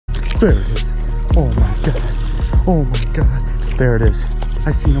There it is. Oh my God. Oh my God. There it is.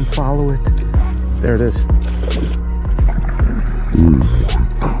 I seen him follow it. There it is.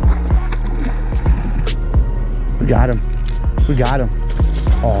 We got him. We got him.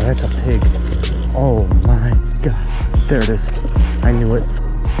 Oh, that's a pig. Oh my God. There it is. I knew it.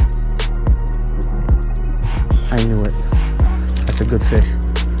 I knew it. That's a good fish.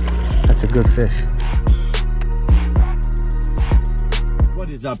 That's a good fish. What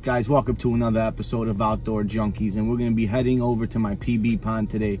is up, guys? Welcome to another episode of Outdoor Junkies, and we're going to be heading over to my PB pond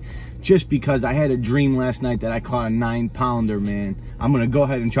today just because I had a dream last night that I caught a 9-pounder, man. I'm going to go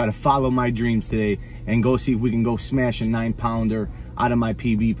ahead and try to follow my dreams today and go see if we can go smash a 9-pounder out of my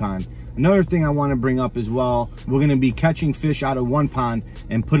PB pond. Another thing I want to bring up as well, we're going to be catching fish out of one pond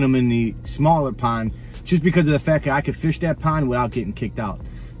and put them in the smaller pond just because of the fact that I could fish that pond without getting kicked out.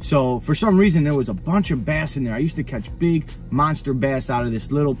 So for some reason, there was a bunch of bass in there. I used to catch big monster bass out of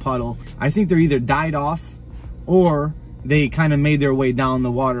this little puddle. I think they're either died off or they kind of made their way down the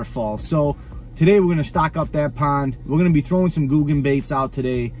waterfall. So today we're going to stock up that pond. We're going to be throwing some Googan Baits out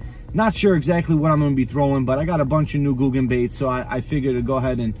today. Not sure exactly what I'm going to be throwing, but I got a bunch of new Googan Baits. So I figured to go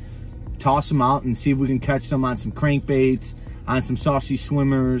ahead and toss them out and see if we can catch some on some crankbaits, on some saucy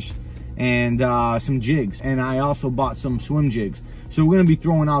swimmers, and some jigs. And I also bought some Swimjigs. So we're going to be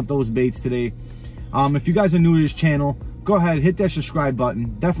throwing out those baits today. If you guys are new to this channel, go ahead, hit that subscribe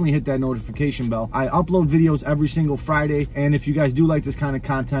button. Definitely hit that notification bell. I upload videos every single Friday. And if you guys do like this kind of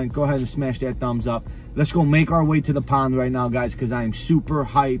content, go ahead and smash that thumbs up. Let's go make our way to the pond right now, guys, because I am super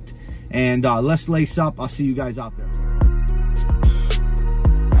hyped. And let's lace up. I'll see you guys out there.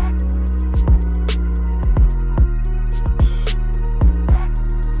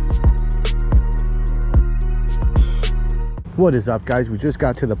 What is up, guys? We just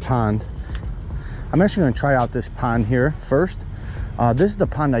got to the pond. I'm actually going to try out this pond here first. This is the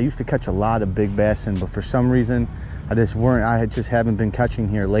pond I used to catch a lot of big bass in, but for some reason I just haven't been catching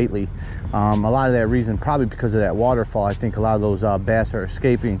here lately. A lot of that reason probably because of that waterfall. I think a lot of those bass are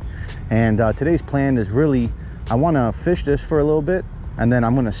escaping. And today's plan is really, I want to fish this for a little bit, and then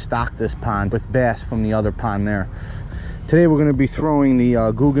I'm going to stock this pond with bass from the other pond there. Today we're going to be throwing the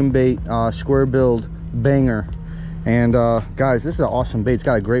Googan Bait square billed banger. And guys, this is an awesome bait. It's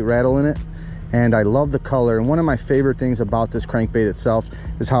got a great rattle in it, and I love the color. And one of my favorite things about this crankbait itself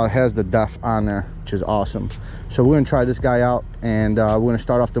is how it has the depth on there, which is awesome. So we're gonna try this guy out, and we're gonna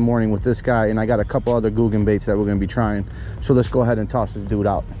start off the morning with this guy, and I got a couple other Googan baits that we're gonna be trying. So let's go ahead and toss this dude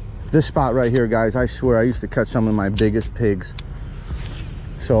out. This spot right here, guys, I swear I used to catch some of my biggest pigs.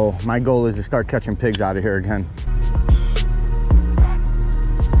 So my goal is to start catching pigs out of here again.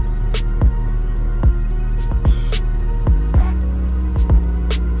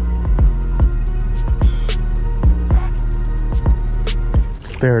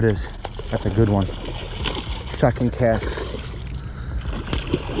 There it is. That's a good one. Second cast.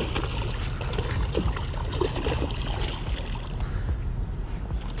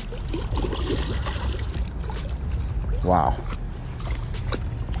 Wow.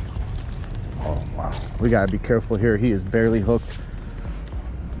 Oh, wow. We gotta be careful here. He is barely hooked.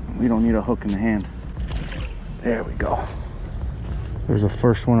 We don't need a hook in the hand. There we go. There's the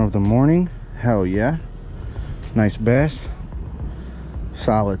first one of the morning. Hell yeah. Nice bass.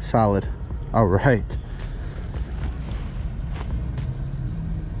 Solid, solid. All right.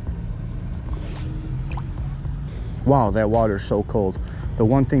 Wow, that water is so cold. The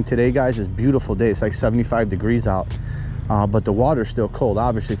one thing today, guys, is beautiful day. It's like 75 degrees out, but the water's still cold,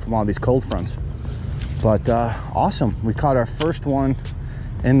 obviously, from all these cold fronts. But awesome. We caught our first one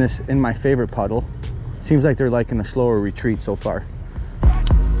in my favorite puddle. Seems like they're liking the slower retreat so far.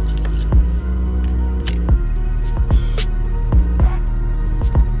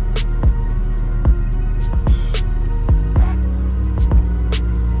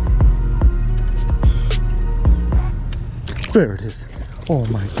 There it is. Oh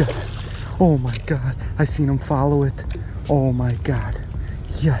my God. Oh my God. I seen him follow it. Oh my God.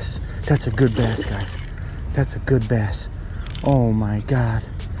 Yes. That's a good bass, guys. That's a good bass. Oh my God.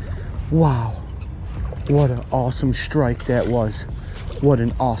 Wow. What an awesome strike that was. What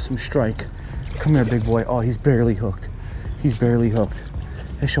an awesome strike. Come here, big boy. Oh, he's barely hooked. He's barely hooked.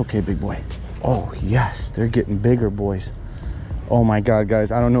 It's okay, big boy. Oh, yes. They're getting bigger, boys. Oh my God,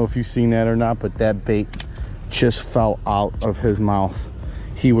 guys. I don't know if you've seen that or not, but that bait just fell out of his mouth.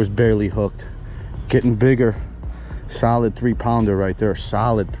 He was barely hooked. Getting bigger. Solid 3-pounder right there.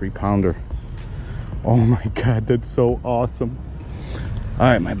 Solid 3-pounder. Oh my God, that's so awesome. All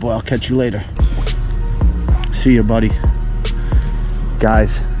right, my boy, I'll catch you later. See you, buddy.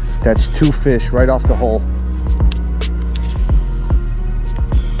 Guys, that's 2 fish right off the hole.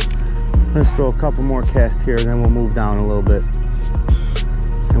 Let's throw a couple more casts here, then we'll move down a little bit.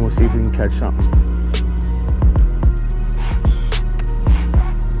 And we'll see if we can catch something.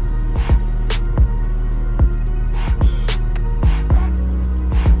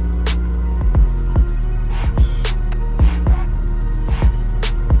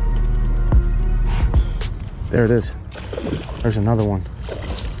 There it is. There's another one.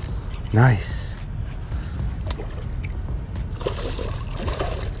 Nice.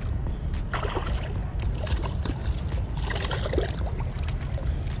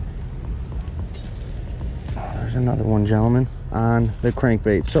 There's another one, gentlemen, on the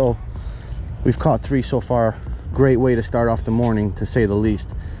crankbait. So we've caught 3 so far. Great way to start off the morning, to say the least.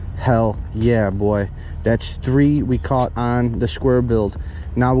 Hell yeah, boy. That's 3 we caught on the square build.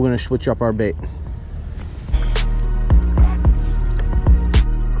 Now we're gonna switch up our bait.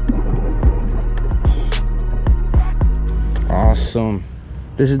 Awesome.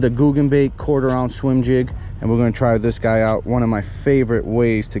 This is the Googan Bait 1/4 ounce swim jig, and we're going to try this guy out. One of my favorite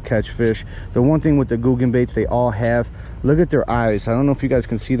ways to catch fish. The one thing with the Googan Baits they all have, look at their eyes. I don't know if you guys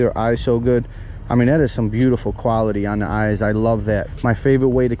can see their eyes so good. I mean, that is some beautiful quality on the eyes. I love that. My favorite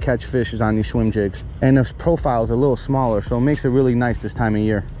way to catch fish is on these swim jigs, and this profile is a little smaller, so it makes it really nice this time of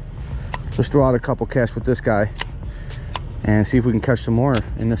year. Let's throw out a couple casts with this guy and see if we can catch some more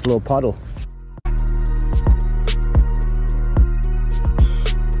in this little puddle.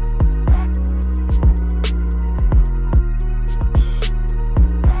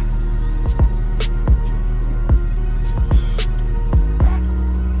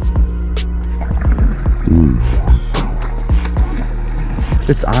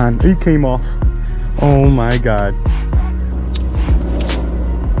 It's on. He came off. Oh my God.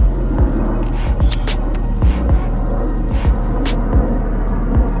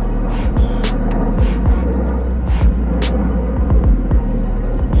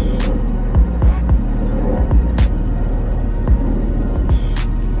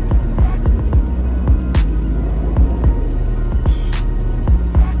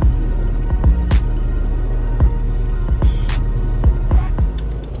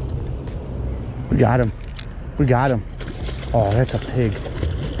 We got him. We got him. Oh, that's a pig.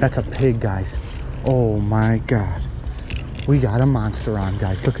 That's a pig, guys. Oh my God. We got a monster on,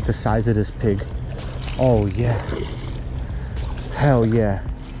 guys. Look at the size of this pig. Oh yeah. Hell yeah.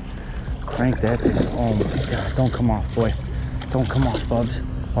 Crank that thing. Oh my God. Don't come off, boy. Don't come off, Bubs.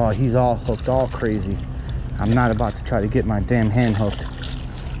 Oh, he's all hooked, all crazy. I'm not about to try to get my damn hand hooked.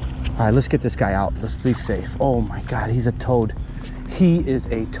 All right, let's get this guy out. Let's be safe. Oh my God, he's a toad. He is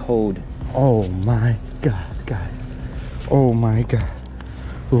a toad. Oh my God, guys. Oh my God.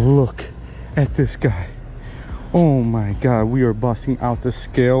 Look at this guy. Oh my God, we are busting out the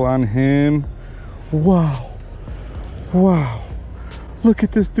scale on him. Wow. Wow. Look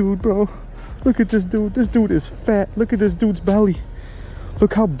at this dude, bro. Look at this dude. This dude is fat. Look at this dude's belly.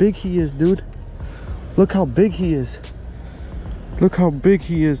 Look how big he is, dude. Look how big he is. Look how big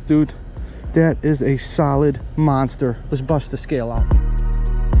he is, dude. That is a solid monster. Let's bust the scale out.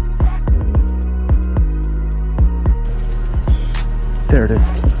 There it is.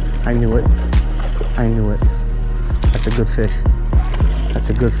 I knew it. I knew it. That's a good fish. That's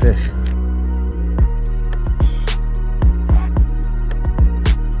a good fish.